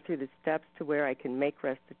continue on through the steps to where I can make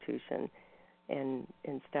restitution in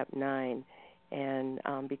step 9, and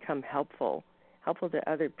become helpful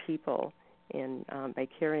to other people by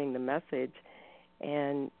carrying the message,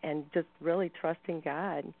 and just really trusting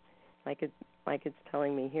God, like it's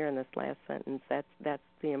telling me here in this last sentence. That's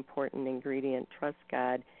the important ingredient. Trust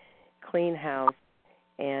God, clean house,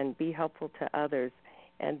 and be helpful to others.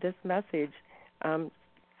 And this message,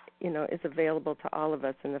 is available to all of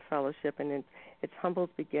us in the fellowship, and it's Humble's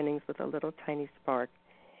beginnings with a little tiny spark.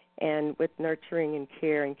 And with nurturing and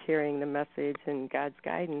care and carrying the message and God's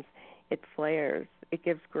guidance, it flares. It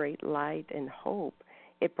gives great light and hope.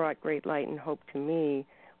 It brought great light and hope to me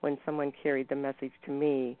when someone carried the message to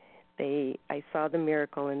me. I saw the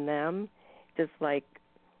miracle in them, just like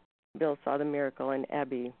Bill saw the miracle in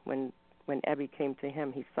Ebby. When Ebby came to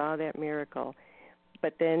him, he saw that miracle.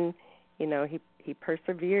 But then, he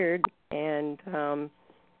persevered and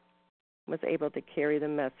was able to carry the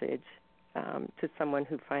message to someone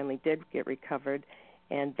who finally did get recovered,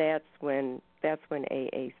 and that's when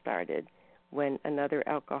AA started, when another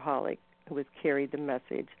alcoholic who was carried the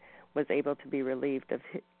message was able to be relieved of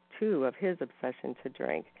his obsession to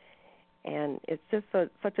drink. And it's just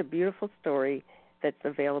such a beautiful story that's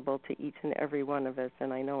available to each and every one of us,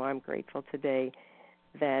 and I know I'm grateful today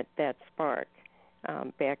that spark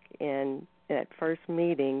back in that first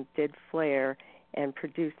meeting did flare and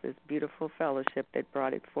produce this beautiful fellowship that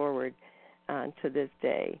brought it forward to this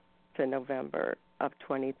day, to November of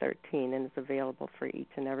 2013, and is available for each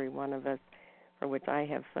and every one of us, for which I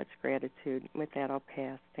have such gratitude. With that, I'll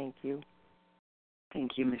pass. Thank you.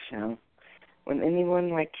 Thank you, Michelle. Would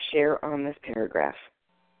anyone like to share on this paragraph?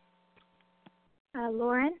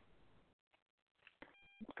 Lauren?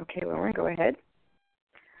 Okay, Lauren, go ahead.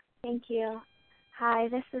 Thank you. Hi,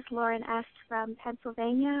 this is Lauren S. from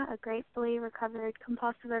Pennsylvania, a gratefully recovered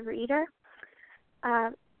compulsive overeater.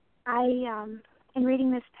 In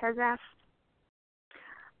reading this paragraph,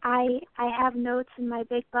 I have notes in my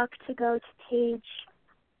big book to go to page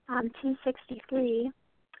 263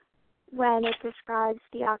 when it describes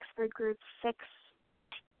the Oxford Group's 6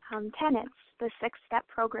 tenets, the 6-step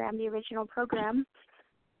program, the original program.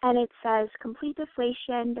 And it says complete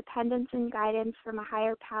deflation, dependence and guidance from a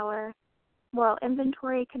higher power, moral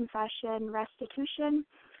inventory, confession, restitution,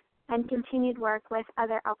 and continued work with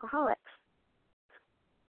other alcoholics.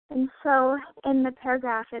 And so in the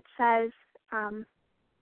paragraph it says,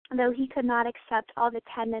 though he could not accept all the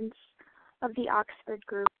tenets of the Oxford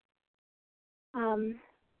Group,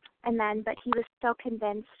 but he was still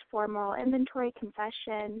convinced for moral inventory,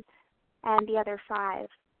 confession, and the other 5.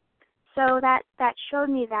 So that showed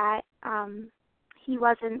me that he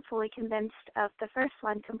wasn't fully convinced of the first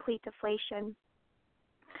one, complete deflation.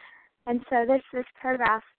 And so this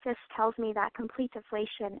paragraph just tells me that complete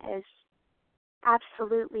deflation is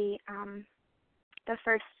absolutely the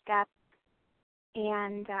first step,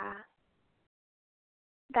 and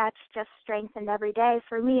that's just strengthened every day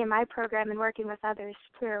for me in my program and working with others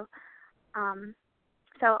too.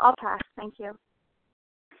 So I'll pass. Thank you.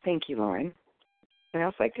 Thank you, Lauren. Anyone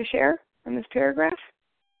else like to share on this paragraph?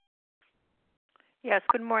 Yes,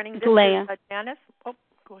 good morning. This Leah. is Janice. Oh,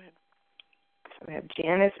 go ahead. So we have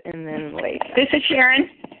Janice and then Leah. This is Sharon.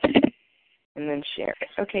 And then Sharon.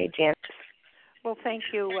 Okay, Janice. Well, thank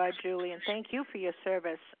you, Julie, and thank you for your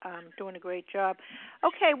service. Doing a great job.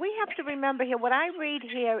 Okay, we have to remember here, what I read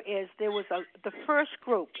here is there was the first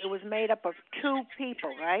group. It was made up of 2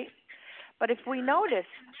 people, right? But if we notice,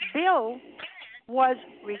 Bill was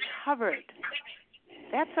recovered.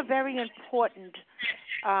 That's a very important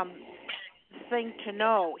thing to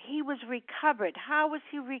know. He was recovered. How was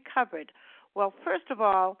he recovered? Well, first of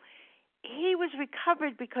all, he was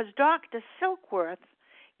recovered because Dr. Silkworth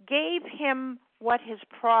gave him what his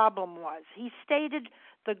problem was. He stated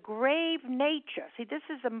the grave nature. See, this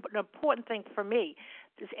is an important thing for me.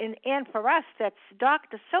 And for us, that's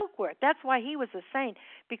Dr. Silkworth. That's why he was a saint,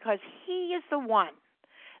 because he is the one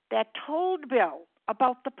that told Bill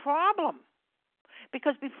about the problem.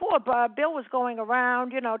 Because before, Bill was going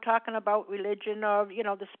around, talking about religion or,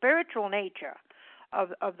 the spiritual nature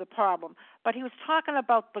of the problem. But he was talking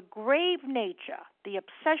about the grave nature, the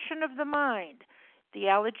obsession of the mind, the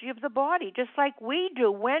allergy of the body, just like we do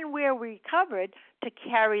when we're recovered to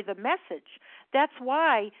carry the message. That's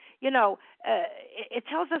why, it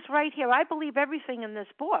tells us right here, I believe everything in this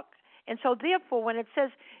book. And so therefore, when it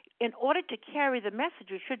says, in order to carry the message,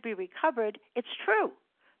 you should be recovered, it's true,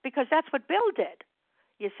 because that's what Bill did.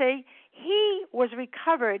 You see, he was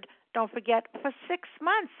recovered, don't forget, for 6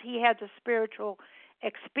 months. He had the spiritual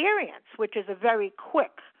experience, which is a very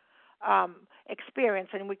quick experience,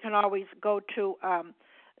 and we can always go to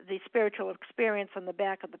the spiritual experience on the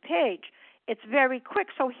back of the page. It's very quick.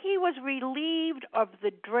 So he was relieved of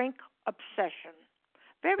the drink obsession.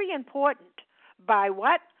 Very important. By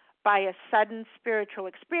what? By a sudden spiritual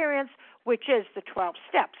experience, which is the 12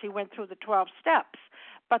 steps. He went through the 12 steps.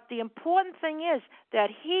 But the important thing is that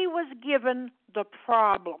he was given the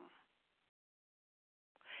problem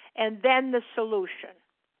and then the solution.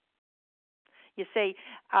 You see,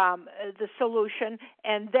 the solution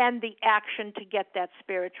and then the action to get that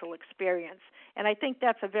spiritual experience. And I think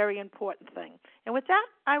that's a very important thing. And with that,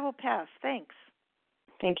 I will pass. Thanks.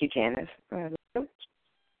 Thank you, Janice.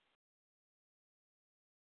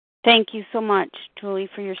 Thank you so much, Julie,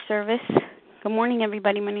 for your service. Good morning,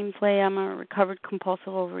 everybody. My name is Leah. I'm a recovered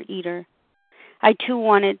compulsive overeater. I, too,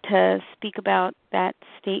 wanted to speak about that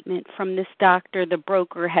statement from this doctor. The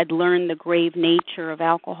broker had learned the grave nature of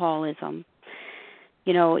alcoholism.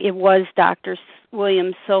 It was Dr.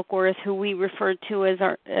 William Silkworth, who we refer to as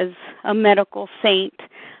a medical saint,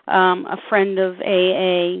 a friend of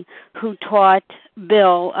AA, who taught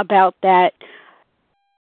Bill about that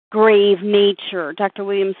grave nature. Dr.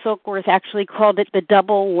 William Silkworth actually called it the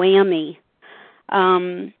double whammy.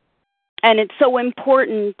 And it's so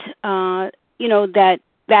important,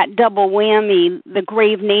 that double whammy, the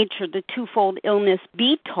grave nature, the twofold illness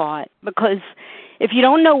be taught, because if you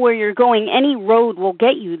don't know where you're going, any road will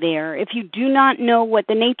get you there. If you do not know what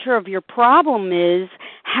the nature of your problem is,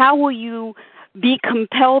 how will you be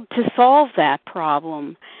compelled to solve that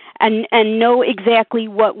problem and know exactly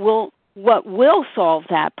what will solve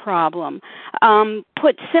that problem?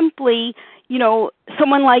 Put simply,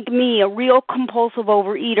 someone like me, a real compulsive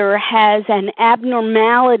overeater, has an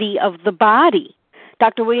abnormality of the body.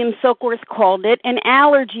 Dr. William Silkworth called it an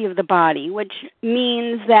allergy of the body, which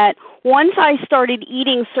means that once I started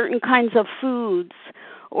eating certain kinds of foods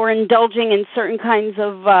or indulging in certain kinds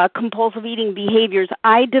of compulsive eating behaviors,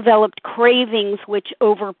 I developed cravings which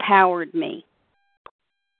overpowered me.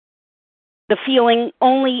 The feeling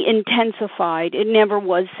only intensified. It never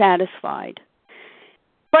was satisfied.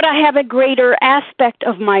 But I have a greater aspect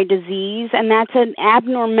of my disease, and that's an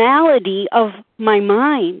abnormality of my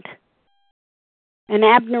mind. An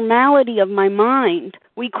abnormality of my mind.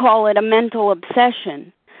 We call it a mental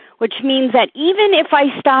obsession, which means that even if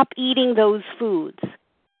I stop eating those foods,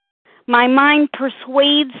 my mind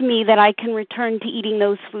persuades me that I can return to eating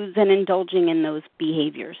those foods and indulging in those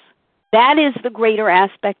behaviors. That is the greater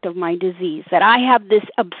aspect of my disease, that I have this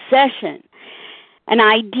obsession, an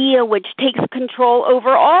idea which takes control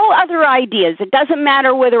over all other ideas. It doesn't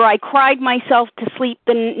matter whether I cried myself to sleep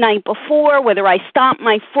the night before, whether I stomped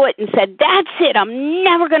my foot and said, that's it, I'm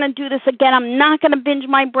never going to do this again, I'm not going to binge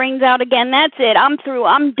my brains out again, that's it, I'm through,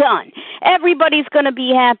 I'm done. Everybody's going to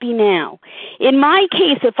be happy now. In my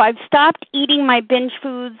case, if I've stopped eating my binge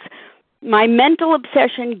foods, my mental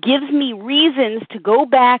obsession gives me reasons to go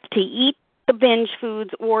back to eat the binge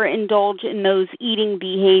foods or indulge in those eating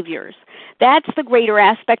behaviors. That's the greater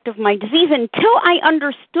aspect of my disease. Until I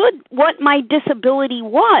understood what my disability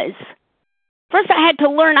was, First, I had to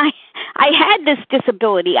learn I had this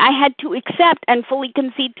disability. I had to accept and fully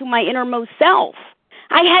concede to my innermost self.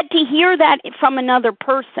 I had to hear that from another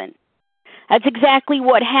person. That's exactly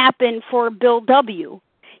what happened for Bill W.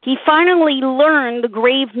 He finally learned the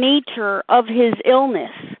grave nature of his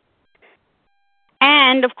illness.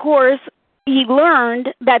 And, of course, he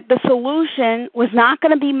learned that the solution was not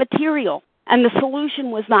going to be material, and the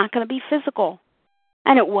solution was not going to be physical,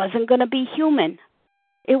 and it wasn't going to be human.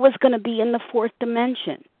 It was going to be in the fourth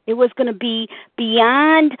dimension. It was going to be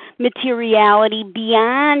beyond materiality,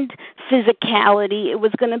 beyond physicality. It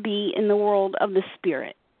was going to be in the world of the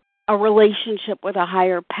spirit, a relationship with a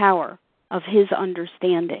higher power of his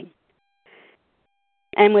understanding.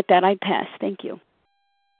 And with that, I pass. Thank you.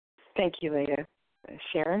 Thank you, Ada.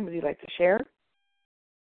 Sharon, would you like to share?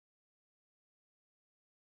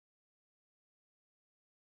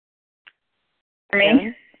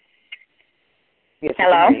 Me? Yes,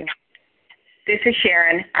 hello? This is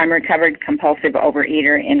Sharon. I'm a recovered compulsive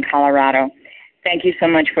overeater in Colorado. Thank you so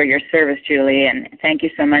much for your service, Julie, and thank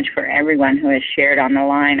you so much for everyone who has shared on the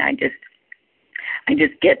line. I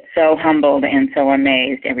just get so humbled and so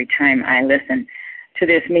amazed every time I listen to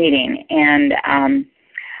this meeting. And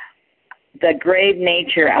the grave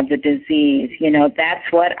nature of the disease,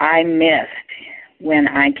 that's what I missed when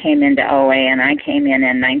I came into OA, and I came in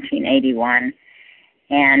 1981.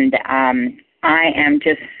 And I am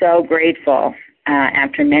just so grateful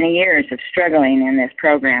after many years of struggling in this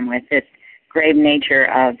program with this grave nature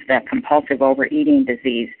of the compulsive overeating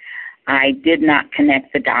disease. I did not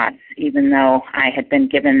connect the dots, even though I had been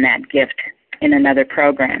given that gift in another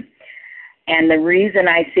program. And the reason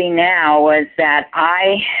I see now was that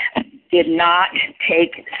I did not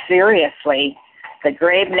take seriously the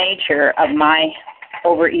grave nature of my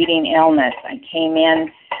overeating illness. I came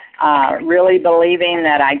in really believing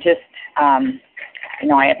that I just,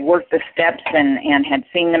 I had worked the steps and had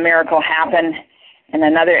seen the miracle happen in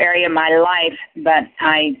another area of my life, but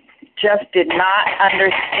I just did not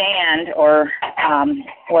understand or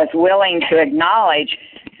was willing to acknowledge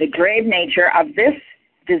the grave nature of this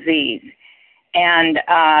disease. And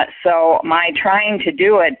so my trying to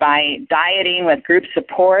do it by dieting with group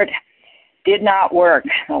support did not work.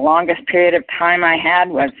 The longest period of time I had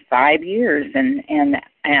was 5 years, and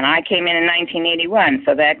I came in 1981,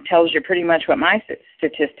 so that tells you pretty much what my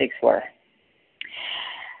statistics were.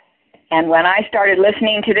 And when I started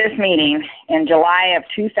listening to this meeting in July of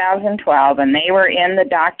 2012, and they were in the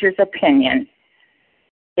doctor's opinion,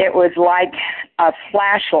 it was like a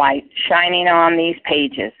flashlight shining on these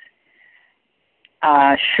pages,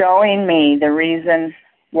 showing me the reason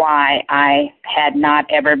why I had not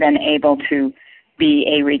ever been able to be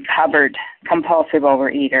a recovered compulsive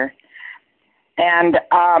overeater. And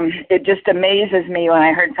it just amazes me when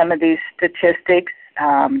I heard some of these statistics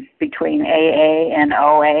between AA and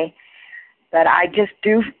OA, but I just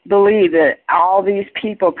do believe that all these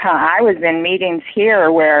people come. I was in meetings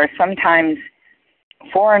here where sometimes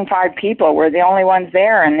 4 and 5 people were the only ones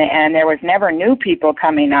there, and there was never new people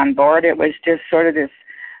coming on board. It was just sort of this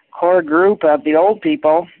core group of the old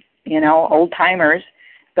people, old timers,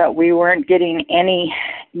 but we weren't getting any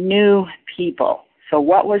new people. So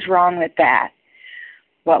what was wrong with that?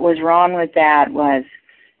 What was wrong with that was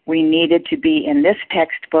we needed to be in this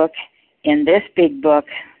textbook, in this big book,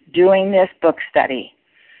 doing this book study.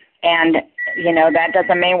 And, that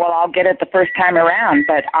doesn't mean we'll all get it the first time around,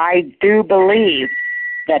 but I do believe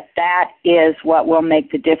that that is what will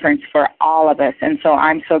make the difference for all of us. And so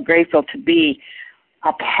I'm so grateful to be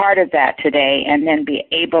a part of that today and then be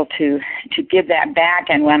able to give that back.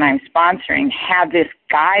 And when I'm sponsoring, have this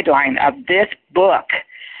guideline of this book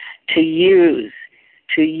to use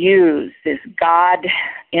this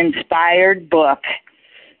God-inspired book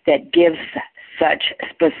that gives such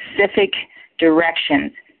specific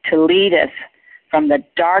directions to lead us from the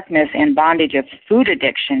darkness and bondage of food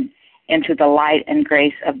addiction into the light and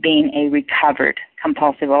grace of being a recovered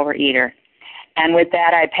compulsive overeater. And with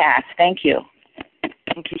that, I pass. Thank you.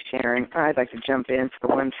 Thank you, Sharon. I'd like to jump in for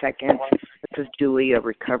 1 second. This is Julie, a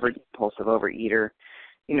recovered compulsive overeater.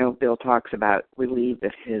 Bill talks about relieved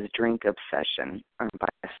of his drink obsession by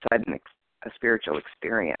a sudden spiritual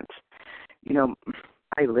experience.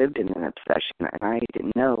 I lived in an obsession, and I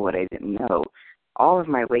didn't know what I didn't know. All of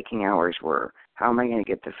my waking hours were, how am I going to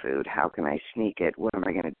get the food? How can I sneak it? What am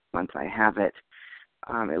I going to do once I have it?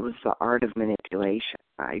 It was the art of manipulation.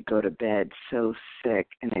 I'd go to bed so sick,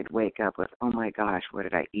 and I'd wake up with, oh, my gosh, what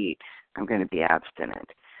did I eat? I'm going to be abstinent.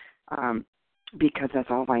 Because that's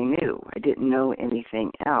all I knew. I didn't know anything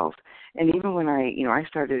else. And even when I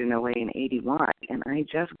started in OA in 81, and I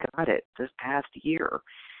just got it this past year.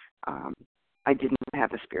 I didn't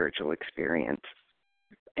have a spiritual experience.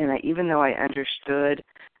 And even though I understood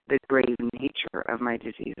the grave nature of my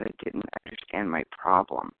disease, I didn't understand my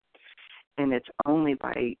problem. And it's only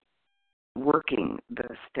by working the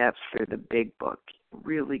steps through the big book,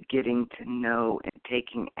 really getting to know and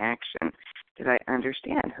taking action, did I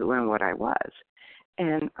understand who and what I was.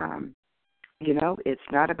 And, it's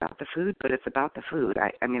not about the food, but it's about the food.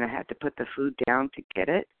 I had to put the food down to get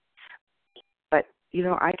it. But,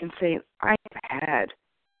 I can say I've had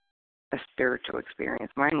a spiritual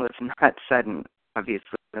experience. Mine was not sudden,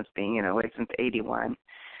 obviously, since being, since 81.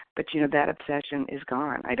 But, that obsession is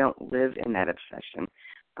gone. I don't live in that obsession.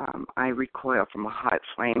 I recoil from a hot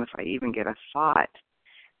flame if I even get a thought.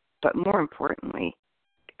 But more importantly,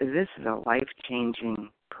 this is a life-changing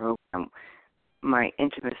program. My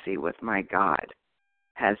intimacy with my God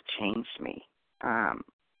has changed me.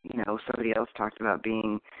 Somebody else talked about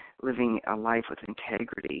living a life with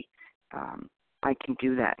integrity. I can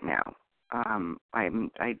do that now.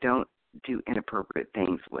 I don't do inappropriate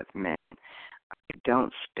things with men. I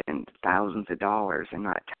don't spend thousands of dollars and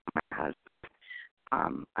not tell my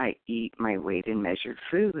husband. I eat my weight in measured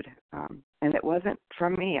food. And it wasn't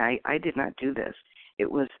from me. I did not do this. It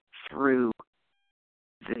was through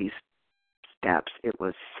these steps. It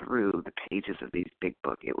was through the pages of these big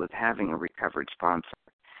books. It was having a recovered sponsor.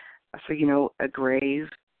 So, a grave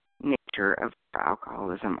nature of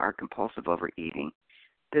alcoholism or compulsive overeating,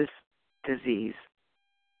 this disease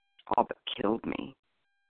all but killed me.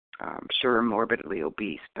 Sure, morbidly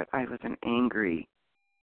obese, but I was an angry,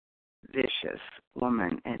 vicious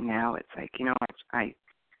woman, and now it's like,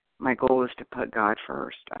 my goal is to put God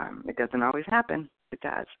first. It doesn't always happen. It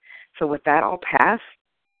does. So with that all passed,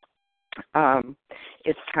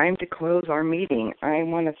 it's time to close our meeting. I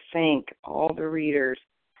want to thank all the readers,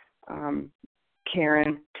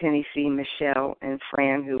 Karen, Tennessee, Michelle, and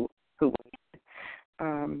Fran, who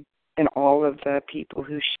and all of the people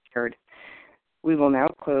who shared. We will now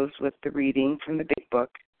close with the reading from the Big Book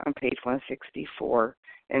on page 164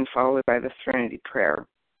 and followed by the Serenity Prayer.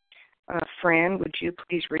 Fran, would you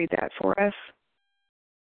please read that for us?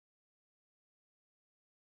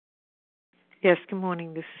 Yes, good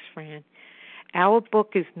morning. This is Fran. Our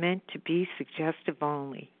book is meant to be suggestive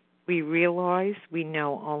only. We realize we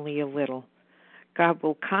know only a little. God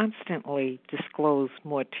will constantly disclose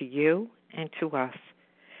more to you and to us.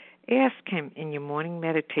 Ask Him in your morning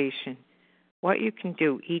meditation what you can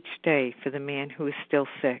do each day for the man who is still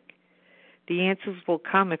sick. The answers will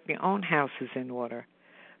come if your own house is in order.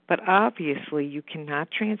 But obviously you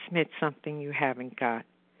cannot transmit something you haven't got.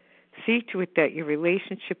 See to it that your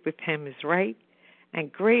relationship with Him is right,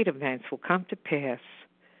 and great events will come to pass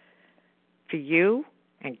for you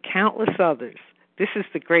and countless others. This is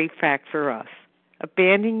the great fact for us.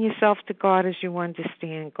 Abandon yourself to God as you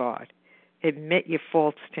understand God. Admit your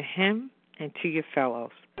faults to Him and to your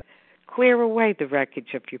fellows. Clear away the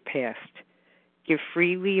wreckage of your past. Give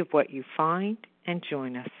freely of what you find and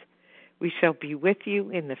join us. We shall be with you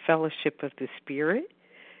in the fellowship of the Spirit,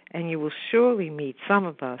 and you will surely meet some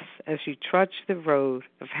of us as you trudge the road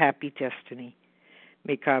of happy destiny.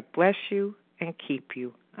 May God bless you and keep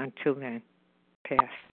you. Until then, pass.